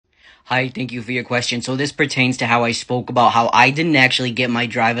Hi, thank you for your question. So this pertains to how I spoke about how I didn't actually get my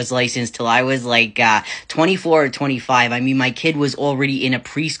driver's license till I was like 24 or 25. I mean, my kid was already in a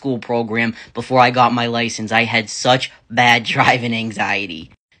preschool program before I got my license. I had such bad driving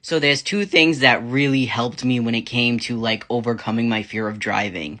anxiety. So there's two things that really helped me when it came to like overcoming my fear of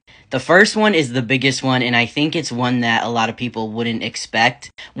driving. The first one is the biggest one, and I think it's one that a lot of people wouldn't expect.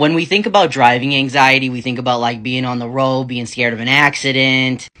 When we think about driving anxiety, we think about like being on the road, being scared of an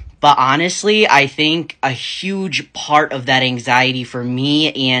accident. But honestly, I think a huge part of that anxiety for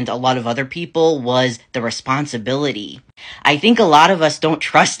me and a lot of other people was the responsibility. I think a lot of us don't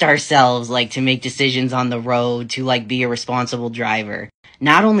trust ourselves like to make decisions on the road, to like be a responsible driver.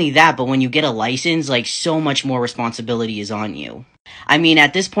 Not only that, but when you get a license, like so much more responsibility is on you. I mean,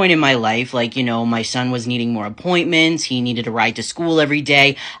 at this point in my life, like, my son was needing more appointments, he needed to ride to school every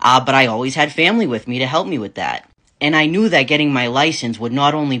day, but I always had family with me to help me with that. And I knew that getting my license would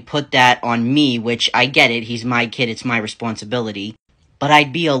not only put that on me, which I get it, he's my kid, it's my responsibility, but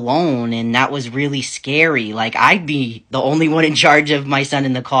I'd be alone, and that was really scary. Like, I'd be the only one in charge of my son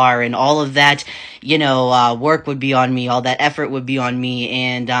in the car, and all of that, work would be on me, all that effort would be on me,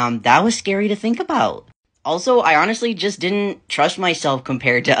 and that was scary to think about. Also, I honestly just didn't trust myself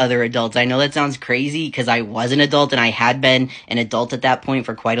compared to other adults. I know that sounds crazy because I was an adult and I had been an adult at that point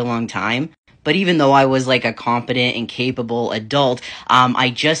for quite a long time. But even though I was like a competent and capable adult,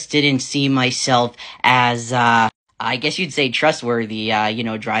 I just didn't see myself as, I guess you'd say trustworthy,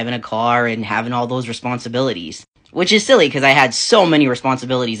 driving a car and having all those responsibilities. Which is silly because I had so many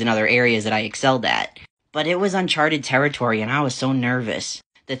responsibilities in other areas that I excelled at. But it was uncharted territory and I was so nervous.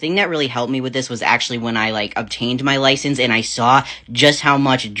 The thing that really helped me with this was actually when I like obtained my license and I saw just how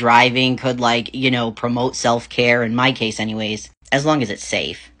much driving could promote self-care, in my case anyways, as long as it's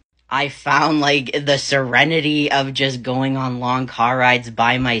safe. I found like the serenity of just going on long car rides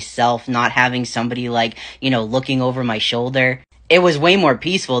by myself, not having somebody looking over my shoulder. It was way more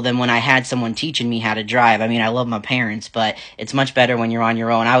peaceful than when I had someone teaching me how to drive. I mean, I love my parents, but it's much better when you're on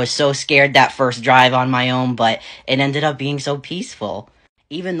your own. I was so scared that first drive on my own, but it ended up being so peaceful.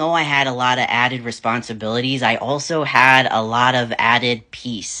 Even though I had a lot of added responsibilities, I also had a lot of added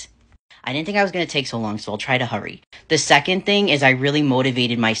peace. I didn't think I was going to take so long, so I'll try to hurry. The second thing is I really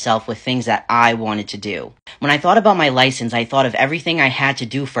motivated myself with things that I wanted to do. When I thought about my license, I thought of everything I had to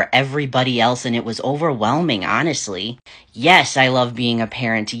do for everybody else, and it was overwhelming, honestly. Yes, I love being a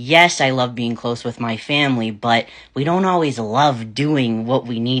parent. Yes, I love being close with my family, but we don't always love doing what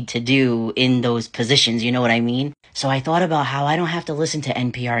we need to do in those positions, you know what I mean? So I thought about how I don't have to listen to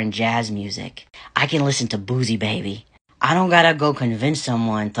NPR and jazz music. I can listen to Boozy Baby. I don't gotta go convince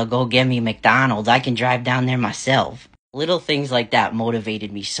someone to go get me McDonald's. I can drive down there myself. Little things like that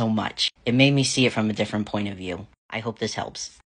motivated me so much. It made me see it from a different point of view. I hope this helps.